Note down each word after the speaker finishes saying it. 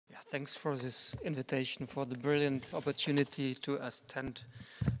Thanks for this invitation, for the brilliant opportunity to attend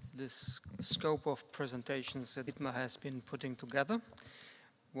this scope of presentations that Dietmar has been putting together.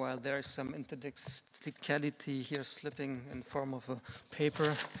 While there is some indexicality here slipping in form of a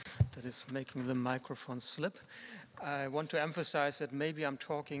paper that is making the microphone slip, I want to emphasize that maybe I'm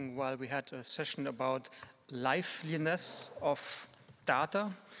talking while we had a session about liveliness of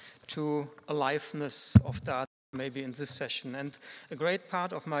data to aliveness of data, maybe in this session. And a great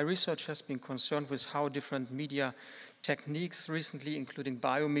part of my research has been concerned with how different media techniques recently, including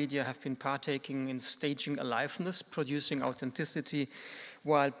biomedia, have been partaking in staging aliveness, producing authenticity,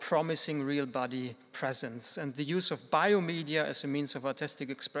 while promising real body presence. And the use of biomedia as a means of artistic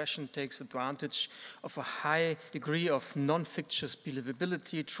expression takes advantage of a high degree of non-fictitious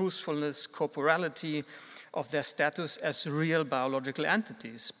believability, truthfulness, corporality of their status as real biological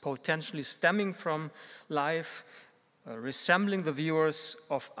entities, potentially stemming from life, resembling the viewers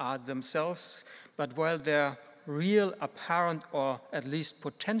of art themselves, but while their real, apparent, or at least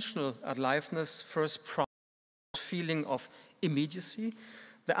potential aliveness first prompts a feeling of immediacy,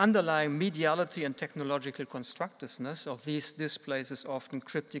 the underlying mediality and technological constructiveness of these displays is often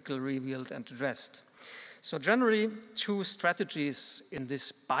cryptically revealed and addressed. So generally, two strategies in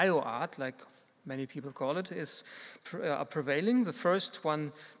this bioart, like many people call it, are prevailing. The first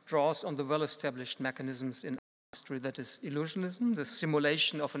one draws on the well-established mechanisms in history, that is illusionism, the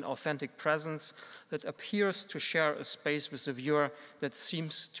simulation of an authentic presence that appears to share a space with the viewer that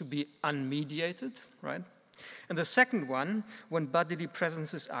seems to be unmediated, right? And the second one, when bodily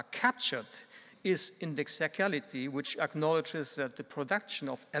presences are captured, is indexicality, which acknowledges that the production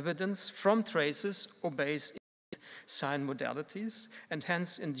of evidence from traces obeys sign modalities and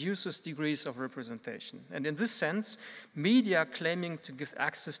hence induces degrees of representation. And in this sense, media claiming to give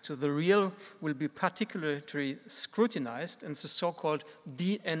access to the real will be particularly scrutinized and the so-called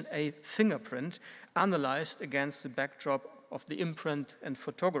DNA fingerprint analyzed against the backdrop of the imprint and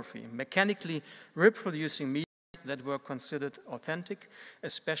photography, mechanically reproducing media that were considered authentic,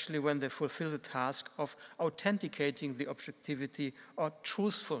 especially when they fulfill the task of authenticating the objectivity or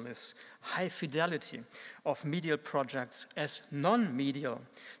truthfulness, high fidelity of medial projects as non-medial.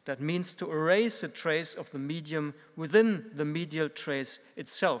 That means to erase the trace of the medium within the medial trace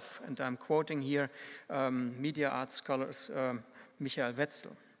itself. And I'm quoting here media art scholars Michael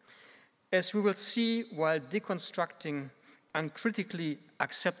Wetzel. As we will see, while deconstructing uncritically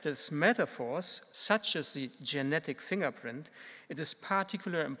accepted metaphors, such as the genetic fingerprint, it is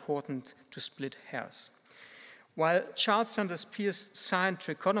particularly important to split hairs. While Charles Sanders Peirce's sign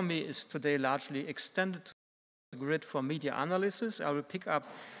trichotomy is today largely extended to the grid for media analysis, I will pick up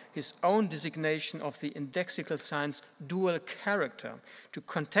his own designation of the indexical sign's dual character to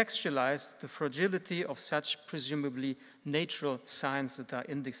contextualize the fragility of such presumably natural signs that are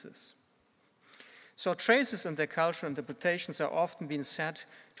indices. So traces and their cultural interpretations are often been said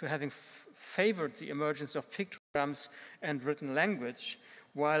to having favored the emergence of pictograms and written language,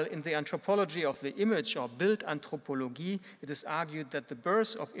 while in the anthropology of the image or build anthropology, it is argued that the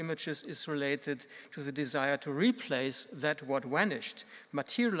birth of images is related to the desire to replace that what vanished,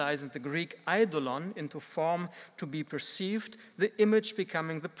 materializing the Greek eidolon into form to be perceived, the image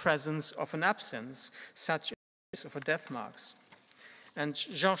becoming the presence of an absence, such as of a death marks. And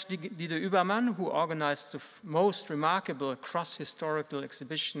Georges Dider-Übermann, who organized the most remarkable cross-historical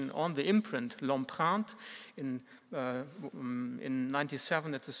exhibition on the imprint, L'Empreinte, in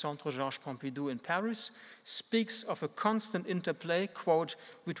 1997 at the Centre Georges Pompidou in Paris, speaks of a constant interplay, quote,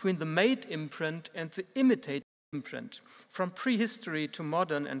 between the made imprint and the imitated imprint, from prehistory to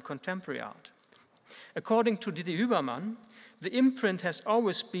modern and contemporary art. According to Dider-Übermann, the imprint has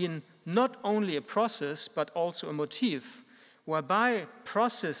always been not only a process, but also a motif, whereby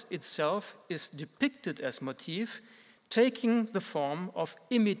process itself is depicted as motif, taking the form of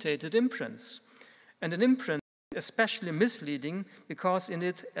imitated imprints. And an imprint is especially misleading because in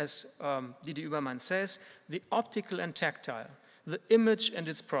it, as Dider-Übermann says, the optical and tactile, the image and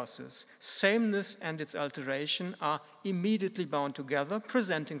its process, sameness and its alteration are immediately bound together,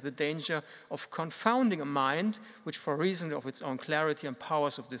 presenting the danger of confounding a mind which, for reason of its own clarity and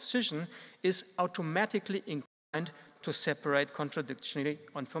powers of decision, is automatically inclined to separate contradictory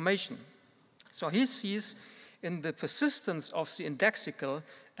information. So he sees in the persistence of the indexical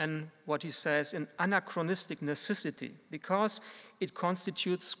and what he says an anachronistic necessity because it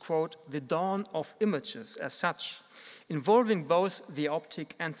constitutes, quote, the dawn of images as such. Involving both the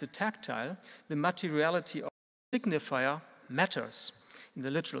optic and the tactile, the materiality of the signifier matters. in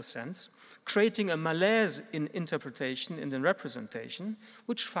the literal sense, creating a malaise in interpretation and in representation,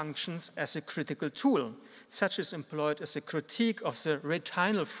 which functions as a critical tool, such as employed as a critique of the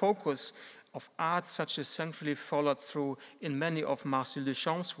retinal focus of art, such as centrally followed through in many of Marcel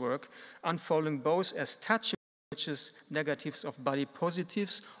Duchamp's work, unfolding both as touch images, negatives of body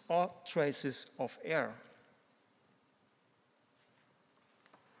positives, or traces of air.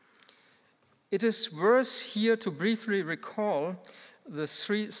 It is worth here to briefly recall the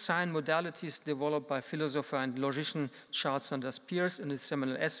three sign modalities developed by philosopher and logician Charles Sanders Peirce in his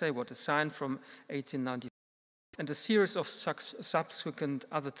seminal essay, What is Sign, from 1895, and a series of subsequent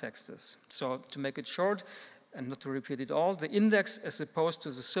other texts. So to make it short, and not to repeat it all, the index, as opposed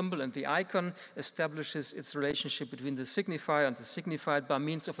to the symbol and the icon, establishes its relationship between the signifier and the signified by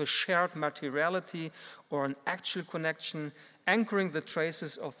means of a shared materiality or an actual connection, anchoring the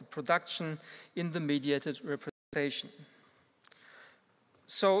traces of the production in the mediated representation.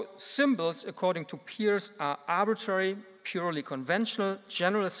 So symbols, according to Peirce, are arbitrary, purely conventional,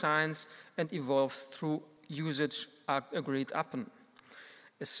 general signs, and evolve through usage agreed upon.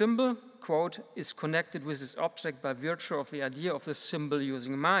 A symbol, quote, is connected with its object by virtue of the idea of the symbol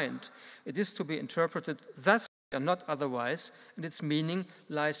using mind. It is to be interpreted thus and not otherwise, and its meaning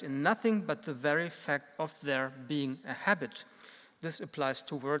lies in nothing but the very fact of their being a habit. This applies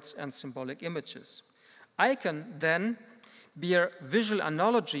to words and symbolic images. Icon, then, bear visual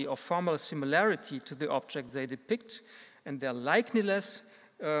analogy or formal similarity to the object they depict, and their likeliness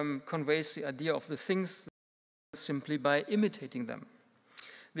conveys the idea of the things simply by imitating them.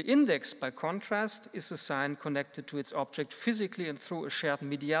 The index, by contrast, is a sign connected to its object physically and through a shared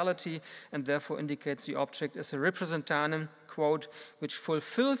mediality, and therefore indicates the object as a representamen, quote, which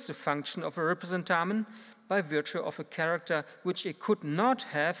fulfills the function of a representamen by virtue of a character which it could not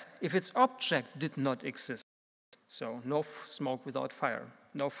have if its object did not exist. So no smoke without fire,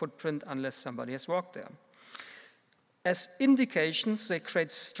 no footprint unless somebody has walked there. As indications, they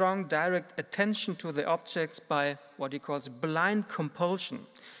create strong direct attention to the objects by what he calls blind compulsion.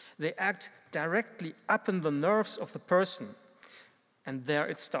 They act directly upon the nerves of the person, and there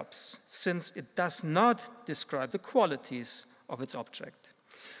it stops, since it does not describe the qualities of its object.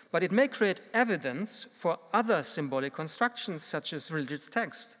 But it may create evidence for other symbolic constructions, such as religious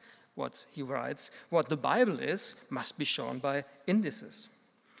text. What he writes, what the Bible is, must be shown by indices.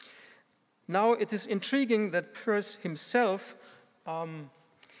 Now, it is intriguing that Peirce himself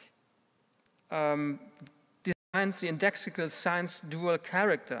defines the indexical sign's dual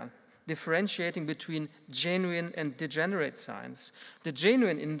character, differentiating between genuine and degenerate signs. The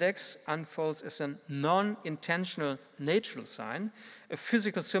genuine index unfolds as a non-intentional natural sign, a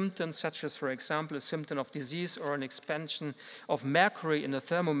physical symptom such as, for example, a symptom of disease or an expansion of mercury in a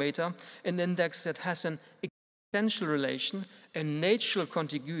thermometer, an index that has an essential relation, a natural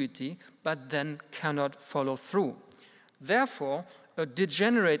contiguity, but then cannot follow through. Therefore, a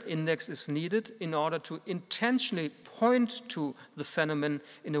degenerate index is needed in order to intentionally point to the phenomenon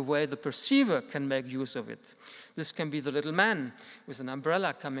in a way the perceiver can make use of it. This can be the little man with an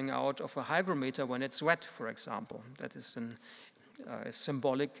umbrella coming out of a hygrometer when it's wet, for example. That is a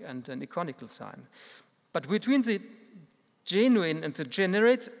symbolic and an iconical sign. But between the genuine and the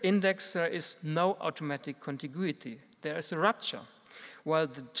degenerate index, there is no automatic contiguity. There is a rupture, while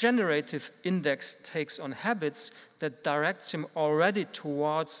the generative index takes on habits that directs him already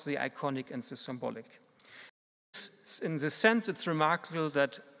towards the iconic and the symbolic. In this sense, it's remarkable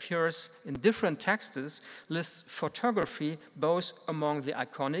that Peirce, in different texts, lists photography both among the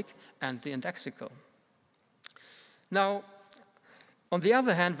iconic and the indexical. Now, on the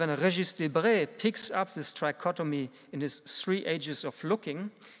other hand, when Régis Debray picks up this trichotomy in his Three Ages of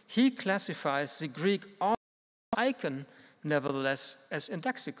Looking, he classifies the Greek icon, nevertheless, as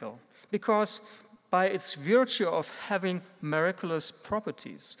indexical, because by its virtue of having miraculous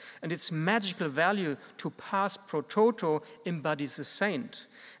properties and its magical value to pass pro toto embodies the saint.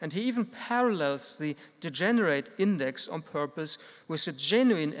 And he even parallels the degenerate index on purpose with a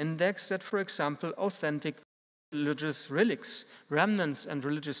genuine index that, for example, authentic religious relics, remnants, and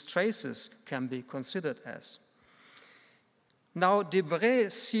religious traces can be considered as. Now,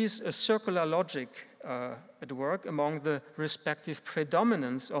 Debray sees a circular logic at work among the respective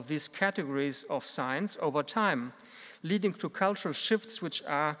predominance of these categories of signs over time, leading to cultural shifts which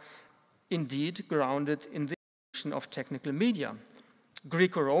are indeed grounded in the evolution of technical media.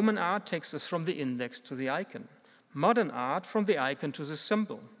 Greco-Roman art takes us from the index to the icon, modern art from the icon to the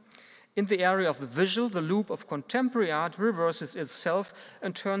symbol. In the area of the visual, the loop of contemporary art reverses itself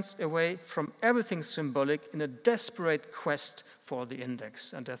and turns away from everything symbolic in a desperate quest for the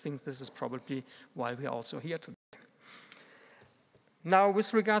index. And I think this is probably why we are also here today. Now,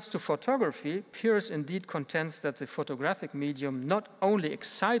 with regards to photography, Peirce indeed contends that the photographic medium not only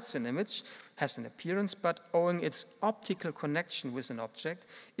excites an image, has an appearance, but owing its optical connection with an object,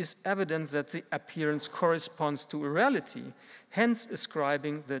 is evident that the appearance corresponds to a reality, hence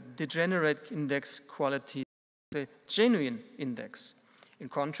ascribing the degenerate index quality to the genuine index. In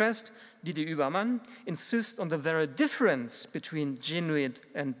contrast, Didier Übermann insists on the very difference between genuine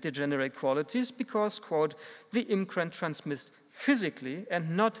and degenerate qualities because, quote, the imprint transmits physically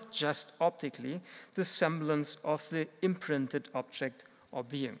and not just optically the semblance of the imprinted object or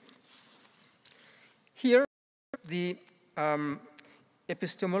being. Here, the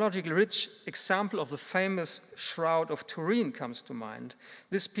epistemological rich example of the famous Shroud of Turin comes to mind.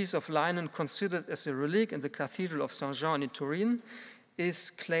 This piece of linen, considered as a relic in the Cathedral of Saint Jean in Turin, is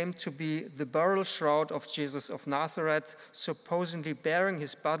claimed to be the burial shroud of Jesus of Nazareth, supposedly bearing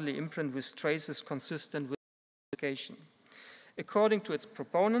his bodily imprint with traces consistent with identification. According to its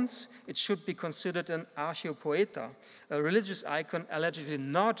proponents, it should be considered an archeopoeta, a religious icon allegedly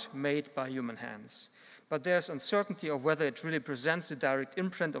not made by human hands. But there's uncertainty of whether it really presents a direct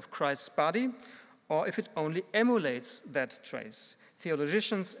imprint of Christ's body or if it only emulates that trace.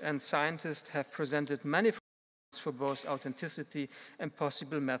 Theologians and scientists have presented many for both authenticity and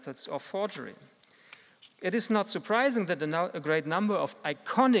possible methods of forgery. It is not surprising that a great number of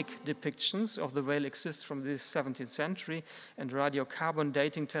iconic depictions of the whale exist from the 17th century, and radiocarbon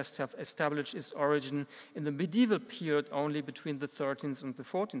dating tests have established its origin in the medieval period only between the 13th and the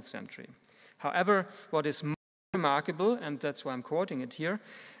 14th century. However, what is more remarkable, and that's why I'm quoting it here,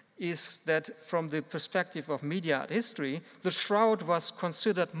 is that from the perspective of media art history, the shroud was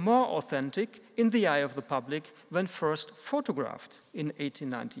considered more authentic in the eye of the public when first photographed in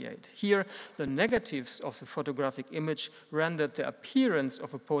 1898. Here, the negatives of the photographic image rendered the appearance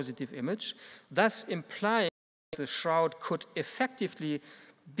of a positive image, thus implying that the shroud could effectively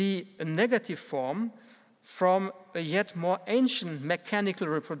be a negative form from a yet more ancient mechanical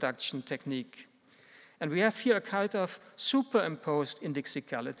reproduction technique. And we have here a kind of superimposed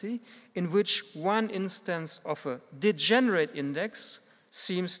indexicality in which one instance of a degenerate index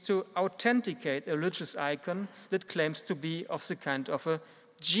seems to authenticate a religious icon that claims to be of the kind of a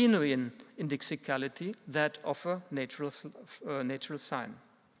genuine indexicality, that of a natural sign.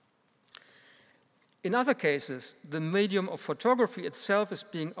 In other cases, the medium of photography itself is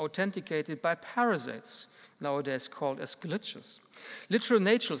being authenticated by parasites, nowadays called as glitches. Literal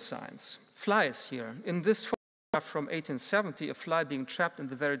natural signs. Flies here. In this photograph from 1870, a fly being trapped in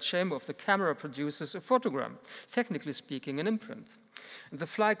the very chamber of the camera produces a photogram, technically speaking, an imprint. And the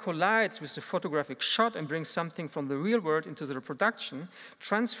fly collides with the photographic shot and brings something from the real world into the reproduction,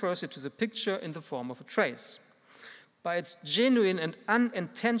 transfers it to the picture in the form of a trace. By its genuine and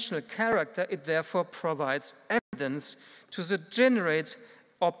unintentional character, it therefore provides evidence to the degenerate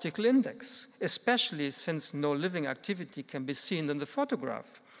optical index, especially since no living activity can be seen in the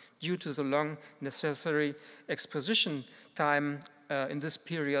photograph, due to the long necessary exposition time in this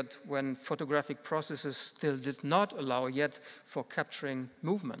period when photographic processes still did not allow yet for capturing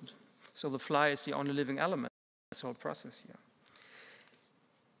movement. So the fly is the only living element in this whole process here.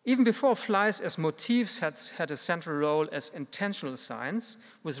 Even before flies as motifs had a central role as intentional signs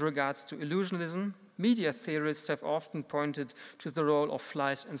with regards to illusionism, media theorists have often pointed to the role of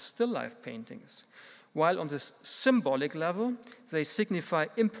flies in still life paintings. While on the symbolic level, they signify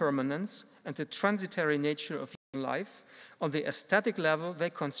impermanence and the transitory nature of human life, on the aesthetic level, they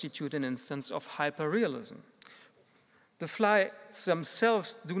constitute an instance of hyperrealism. The flies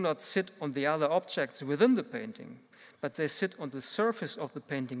themselves do not sit on the other objects within the painting, but they sit on the surface of the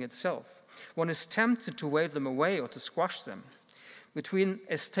painting itself. One is tempted to wave them away or to squash them. Between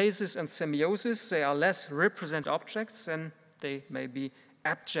aesthesis and semiosis, they are less represent objects than they may be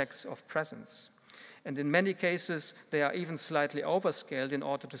objects of presence. And in many cases, they are even slightly overscaled in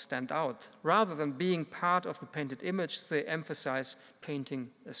order to stand out. Rather than being part of the painted image, they emphasize painting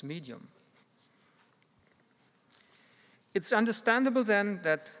as medium. It's understandable then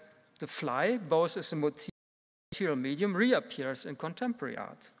that the fly, both as a material medium, reappears in contemporary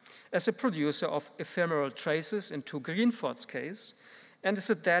art as a producer of ephemeral traces in Tour Greenford's case, and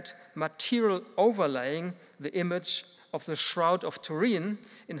as a dead material overlaying the image of the Shroud of Turin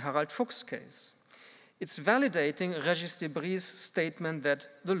in Harald Fuchs' case. It's validating Régis Debris' statement that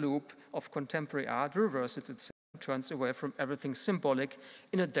the loop of contemporary art reverses itself and turns away from everything symbolic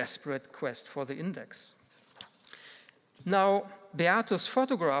in a desperate quest for the index. Now, Beato's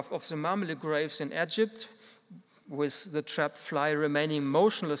photograph of the Mamluk graves in Egypt, with the trapped fly remaining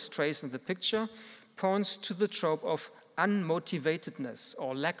motionless trace in the picture, points to the trope of unmotivatedness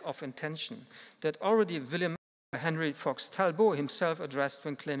or lack of intention that already Willem Henry Fox Talbot himself addressed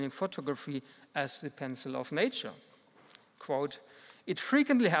when claiming photography as the pencil of nature. Quote, "It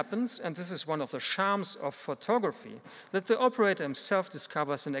frequently happens, and this is one of the charms of photography, that the operator himself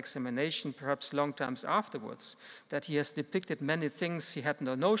discovers in examination, perhaps long times afterwards, that he has depicted many things he had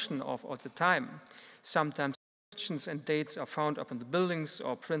no notion of at the time. Sometimes questions and dates are found upon the buildings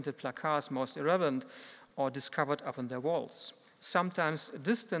or printed placards most irrelevant or discovered upon their walls. Sometimes a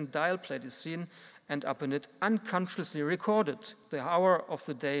distant dial plate is seen and upon it unconsciously recorded the hour of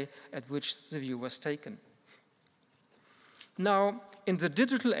the day at which the view was taken." Now, in the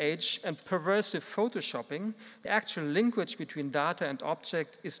digital age and perversive photoshopping, the actual linkage between data and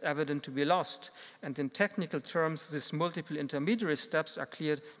object is evident to be lost, and in technical terms, these multiple intermediary steps are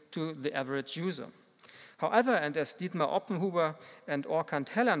clear to the average user. However, and as Dietmar Oppenhuber and Orkant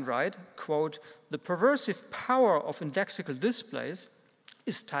Helland write, quote, "The perversive power of indexical displays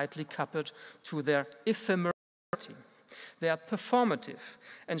is tightly coupled to their ephemerality. They are performative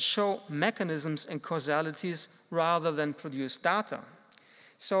and show mechanisms and causalities rather than produce data.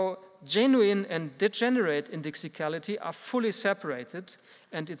 So genuine and degenerate indexicality are fully separated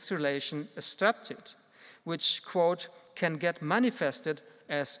and its relation abstracted, which, quote, can get manifested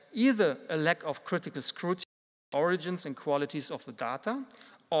as either a lack of critical scrutiny of the origins and qualities of the data,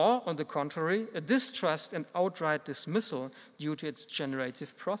 or, on the contrary, a distrust and outright dismissal due to its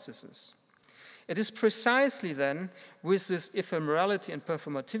generative processes. It is precisely then with this ephemerality and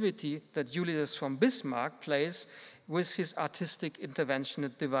performativity that Julius von Bismarck plays with his artistic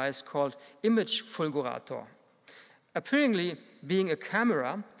intervention device called image fulgurator. Appearingly being a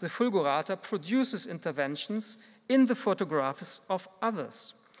camera, the fulgurator produces interventions in the photographs of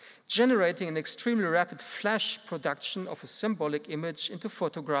others, generating an extremely rapid flash production of a symbolic image into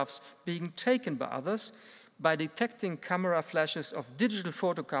photographs being taken by others by detecting camera flashes of digital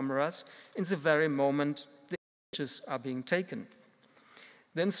photo cameras in the very moment the images are being taken.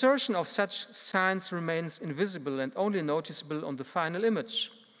 The insertion of such signs remains invisible and only noticeable on the final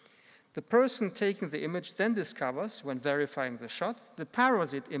image. The person taking the image then discovers, when verifying the shot, the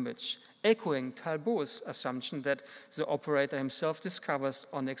parasite image, echoing Talbot's assumption that the operator himself discovers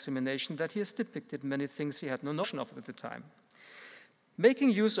on examination that he has depicted many things he had no notion of at the time.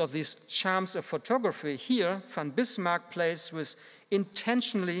 Making use of these charms of photography, here von Bismarck plays with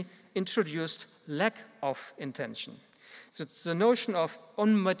intentionally introduced lack of intention. So the notion of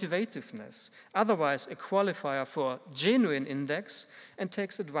unmotivativeness, otherwise a qualifier for genuine index, and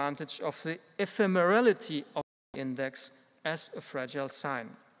takes advantage of the ephemerality of the index as a fragile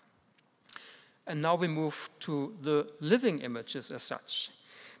sign. And now we move to the living images as such,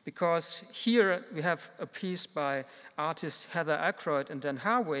 because here we have a piece by artists Heather Ackroyd and Dan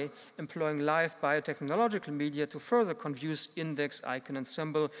Harway employing live biotechnological media to further confuse index, icon, and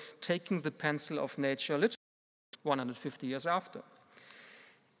symbol, taking the pencil of nature literally 150 years after.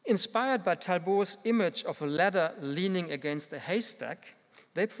 Inspired by Talbot's image of a ladder leaning against a haystack,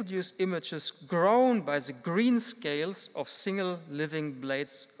 they produce images grown by the green scales of single living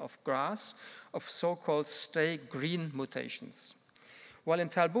blades of grass of so-called stay green mutations. While in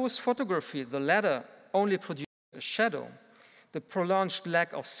Talbot's photography, the ladder only produces a shadow, the prolonged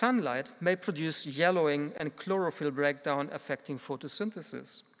lack of sunlight may produce yellowing and chlorophyll breakdown affecting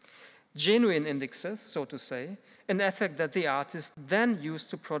photosynthesis. Genuine indexes, so to say, an effect that the artist then used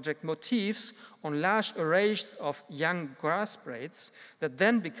to project motifs on large arrays of young grass braids that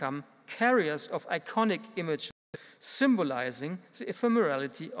then become carriers of iconic images symbolizing the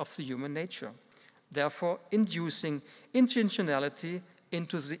ephemerality of the human nature, therefore inducing intentionality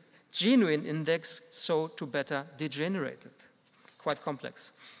into the genuine index so to better degenerate it. Quite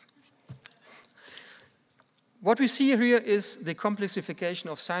complex. What we see here is the complexification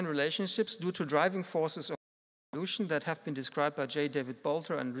of sign relationships due to driving forces of evolution that have been described by J. David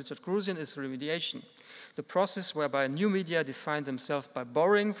Bolter and Richard Grusin as remediation, the process whereby new media define themselves by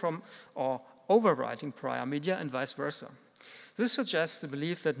borrowing from or overwriting prior media and vice versa. This suggests the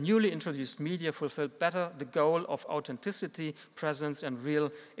belief that newly introduced media fulfill better the goal of authenticity, presence, and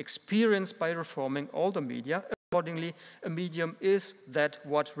real experience by reforming older media. Accordingly, a medium is that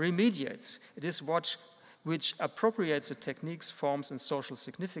what remediates. It is what which appropriates the techniques, forms, and social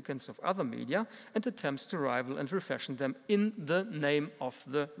significance of other media and attempts to rival and refashion them in the name of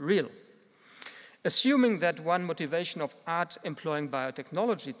the real. Assuming that one motivation of art employing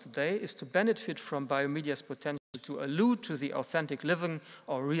biotechnology today is to benefit from biomedia's potential to allude to the authentic living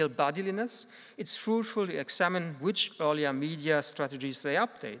or real bodiliness, it's fruitful to examine which earlier media strategies they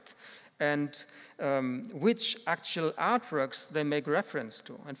update and which actual artworks they make reference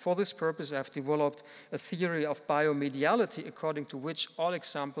to. And for this purpose, I've developed a theory of biomediality according to which all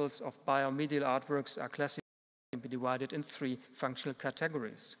examples of biomedial artworks are classified divide it in three functional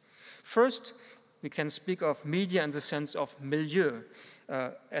categories. First, we can speak of media in the sense of milieu,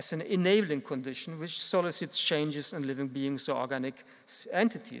 as an enabling condition which solicits changes in living beings or organic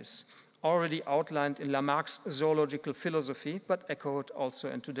entities, already outlined in Lamarck's zoological philosophy, but echoed also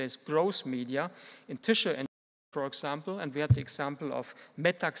in today's gross media, in tissue, for example, and we had the example of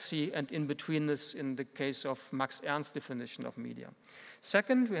metaxy and in-betweenness in the case of Max Ernst's definition of media.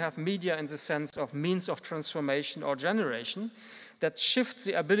 Second, we have media in the sense of means of transformation or generation that shifts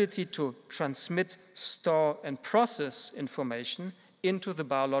the ability to transmit, store, and process information into the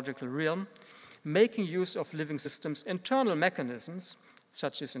biological realm, making use of living systems' internal mechanisms,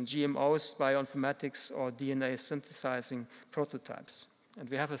 such as in GMOs, bioinformatics, or DNA synthesizing prototypes. And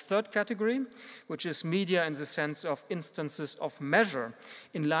we have a third category, which is media in the sense of instances of measure,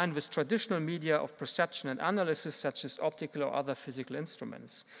 in line with traditional media of perception and analysis, such as optical or other physical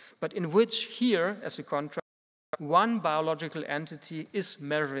instruments, but in which here, as a contrast, one biological entity is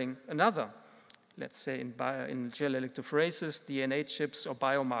measuring another, let's say in gel electrophoresis, DNA chips, or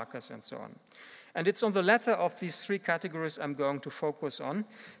biomarkers, and so on. And it's on the latter of these three categories I'm going to focus on,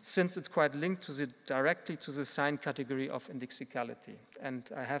 since it's quite linked directly to the sign category of indexicality. And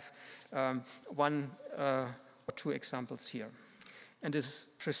I have one or two examples here. And this is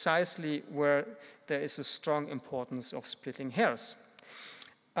precisely where there is a strong importance of splitting hairs.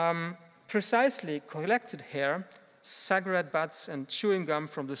 Precisely collected hair, cigarette butts, and chewing gum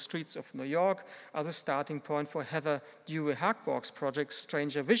from the streets of New York are the starting point for Heather Dewey-Hagborg's project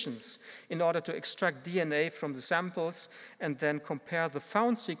Stranger Visions, in order to extract DNA from the samples and then compare the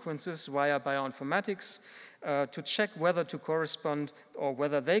found sequences via bioinformatics to check whether to correspond or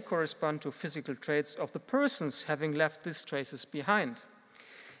whether they correspond to physical traits of the persons having left these traces behind.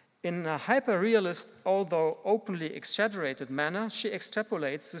 In a hyper-realist, although openly exaggerated manner, she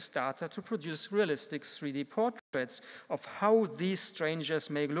extrapolates this data to produce realistic 3D portraits of how these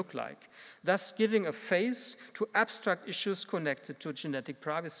strangers may look like, thus giving a face to abstract issues connected to genetic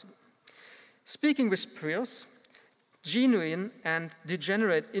privacy. Speaking with Peirce, genuine and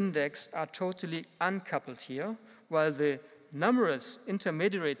degenerate index are totally uncoupled here, while the numerous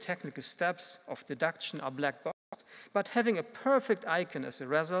intermediary technical steps of deduction are black box, but having a perfect icon as a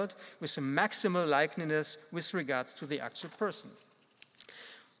result with a maximal likeliness with regards to the actual person.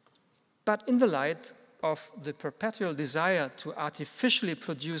 But in the light of the perpetual desire to artificially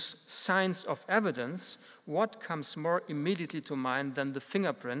produce signs of evidence, what comes more immediately to mind than the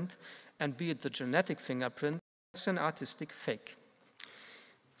fingerprint, and be it the genetic fingerprint, as an artistic fake?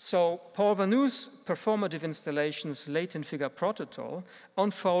 So Paul Vannu's performative installations Latent Figure Protocol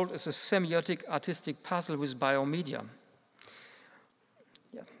unfold as a semiotic artistic puzzle with biomedia.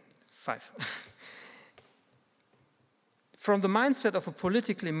 Yeah, 5. From the mindset of a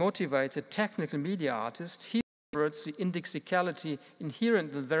politically motivated technical media artist, he subverts the indexicality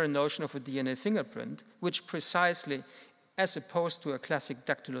inherent in the very notion of a DNA fingerprint, which precisely, as opposed to a classic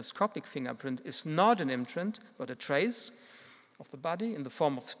dactyloscopic fingerprint, is not an imprint, but a trace of the body in the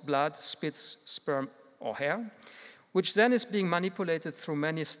form of blood, spits, sperm, or hair, which then is being manipulated through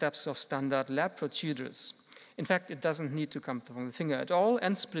many steps of standard lab procedures. In fact, it doesn't need to come from the finger at all,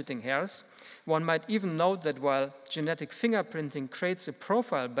 and splitting hairs. One might even note that while genetic fingerprinting creates a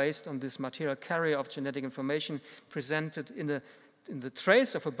profile based on this material carrier of genetic information presented in the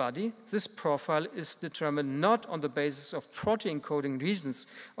trace of a body, this profile is determined not on the basis of protein coding regions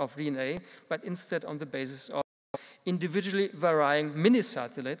of DNA, but instead on the basis of individually varying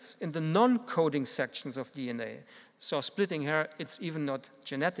mini-satellites in the non-coding sections of DNA. So splitting hair, it's even not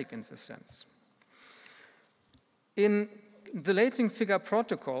genetic in this sense. In the Latent Figure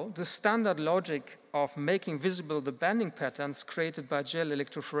Protocol, the standard logic of making visible the banding patterns created by gel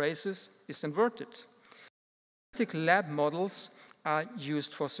electrophoresis is inverted. Lab models are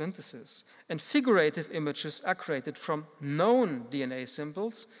used for synthesis, and figurative images are created from known DNA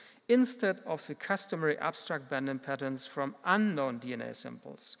symbols instead of the customary abstract banding patterns from unknown DNA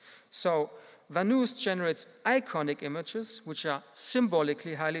samples. So Vannu's generates iconic images which are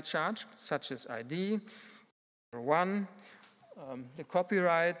symbolically highly charged, such as ID, one, the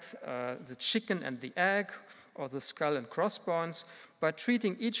copyright, the chicken and the egg, or the skull and crossbones, by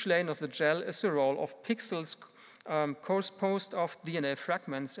treating each lane of the gel as a roll of pixels composed of DNA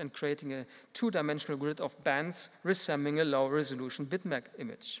fragments and creating a two-dimensional grid of bands resembling a low-resolution bitmap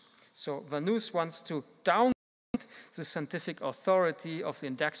image. So Vannu's wants to downgrade the scientific authority of the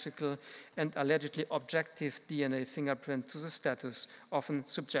indexical and allegedly objective DNA fingerprint to the status of a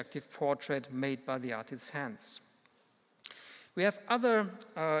subjective portrait made by the artist's hands. We have other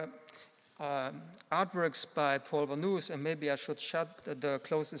artworks by Paul Vannu's, and maybe I should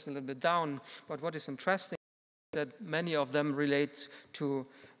close this a little bit down, but what is interesting that many of them relate to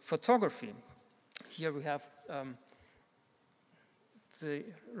photography. Here we have the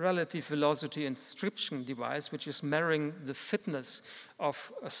relative velocity inscription device, which is measuring the fitness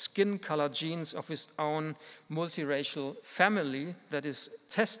of skin color genes of its own multiracial family that is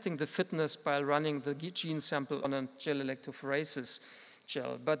testing the fitness by running the gene sample on a gel electrophoresis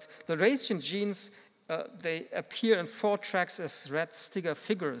gel. But the Raytheon genes, they appear in 4 tracks as red sticker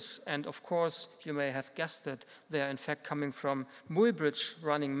figures. And of course, you may have guessed that they are in fact coming from Muybridge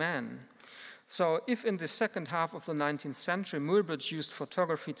Running Man. So if in the second half of the 19th century, Muybridge used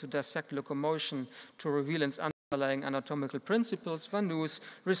photography to dissect locomotion to reveal its underlying anatomical principles, Vanus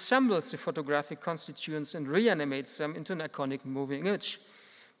resembles the photographic constituents and reanimates them into an iconic moving image.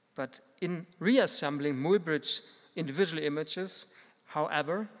 But in reassembling Muybridge's individual images,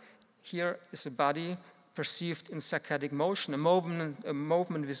 however, here is a body perceived in saccadic motion, a movement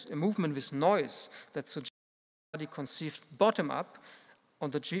with noise that suggests the body conceived bottom up on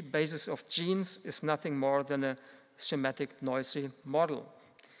the basis of genes is nothing more than a schematic, noisy model.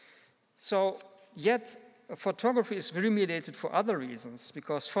 So, yet photography is remediated for other reasons,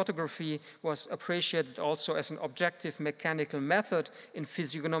 because photography was appreciated also as an objective mechanical method in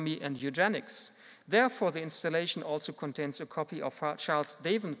physiognomy and eugenics. Therefore, the installation also contains a copy of Charles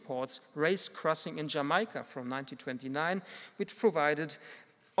Davenport's Race Crossing in Jamaica from 1929, which provided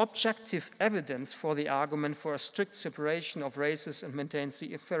objective evidence for the argument for a strict separation of races and maintains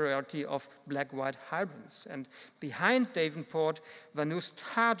the inferiority of black-white hybrids. And behind Davenport, Vanus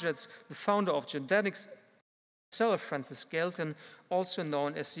targets the founder of genetics, Francis Galton, also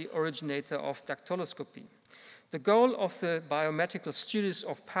known as the originator of dactyloscopy. The goal of the biomedical studies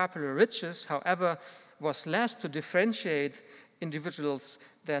of papillary ridges, however, was less to differentiate individuals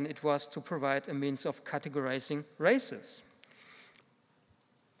than it was to provide a means of categorizing races.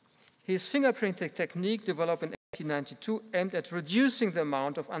 His fingerprinting technique, developed in 1892, aimed at reducing the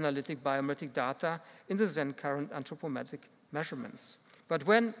amount of analytic biometric data in the then current anthropometric measurements. But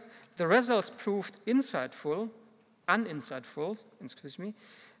when the results proved uninsightful,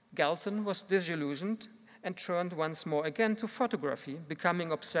 Galton was disillusioned and turned once more again to photography,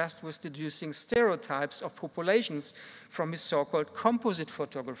 becoming obsessed with deducing stereotypes of populations from his so-called composite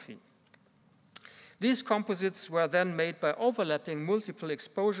photography. These composites were then made by overlapping multiple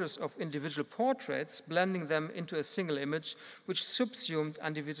exposures of individual portraits, blending them into a single image, which subsumed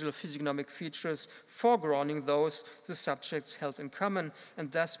individual physiognomic features, foregrounding those the subjects held in common,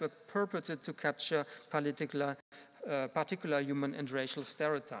 and thus were purported to capture particular human and racial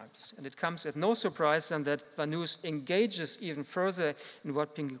stereotypes. And it comes at no surprise then that Vanus engages even further in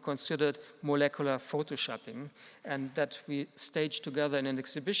what can be considered molecular photoshopping, and that we staged together in an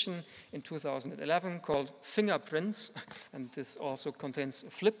exhibition in 2011 called Fingerprints, and this also contains a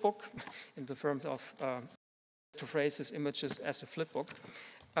flipbook in the terms of to phrase his images as a flipbook,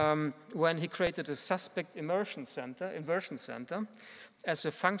 when he created a suspect inversion center as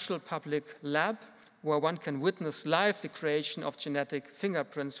a functional public lab where one can witness live the creation of genetic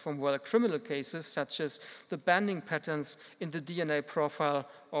fingerprints from criminal cases, such as the banding patterns in the DNA profile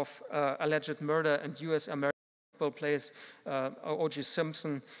of alleged murder and US American football player O.J.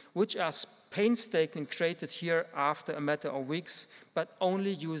 Simpson, which are painstakingly created here after a matter of weeks, but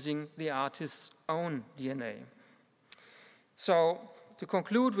only using the artist's own DNA. So, to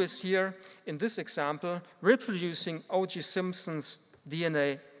conclude with here, in this example, reproducing O.J. Simpson's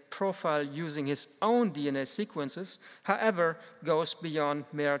DNA profile using his own DNA sequences, however, goes beyond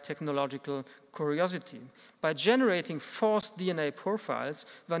mere technological curiosity. By generating forced DNA profiles,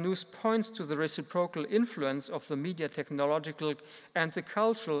 Vanus points to the reciprocal influence of the media technological and the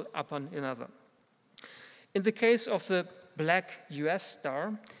cultural upon another. In the case of the black US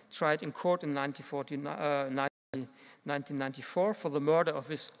star, tried in court in 1994 for the murder of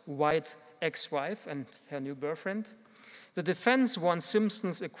his white ex-wife and her new boyfriend, the defense won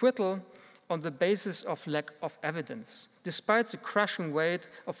Simpson's acquittal on the basis of lack of evidence, despite the crushing weight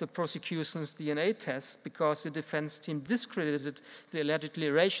of the prosecution's DNA tests, because the defense team discredited the allegedly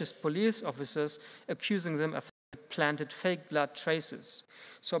racist police officers, accusing them of planted fake blood traces.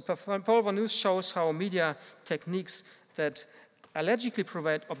 So Paul Vanus shows how media techniques that allegedly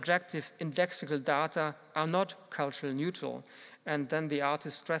provide objective indexical data are not culturally neutral. And then the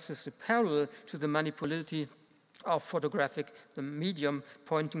artist stresses the parallel to the manipulativity of the medium,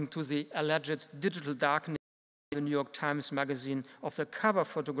 pointing to the alleged digital darkening of the New York Times magazine of the cover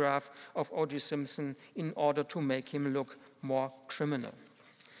photograph of O.J. Simpson in order to make him look more criminal.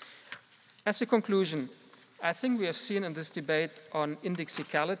 As a conclusion, I think we have seen in this debate on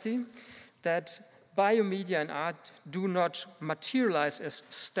indexicality that biomedia and art do not materialize as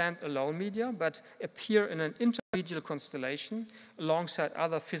standalone media, but appear in an intermediate constellation alongside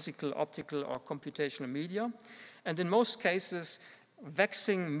other physical, optical, or computational media. And in most cases,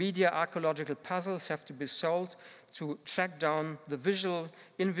 vexing media archaeological puzzles have to be solved to track down the visual,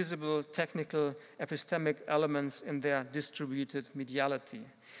 invisible, technical, epistemic elements in their distributed mediality.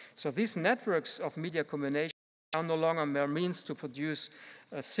 So these networks of media combination are no longer mere means to produce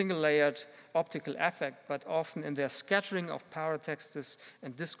a single-layered optical effect, but often in their scattering of paratexts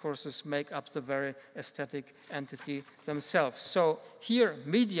and discourses make up the very aesthetic entity themselves. So here,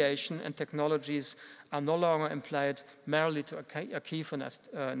 mediation and technologies are no longer employed merely to achieve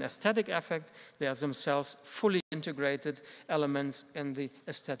an aesthetic effect. They are themselves fully integrated elements in the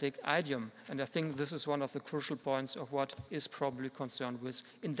aesthetic idiom. And I think this is one of the crucial points of what is probably concerned with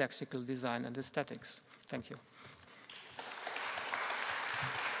indexical design and aesthetics. Thank you.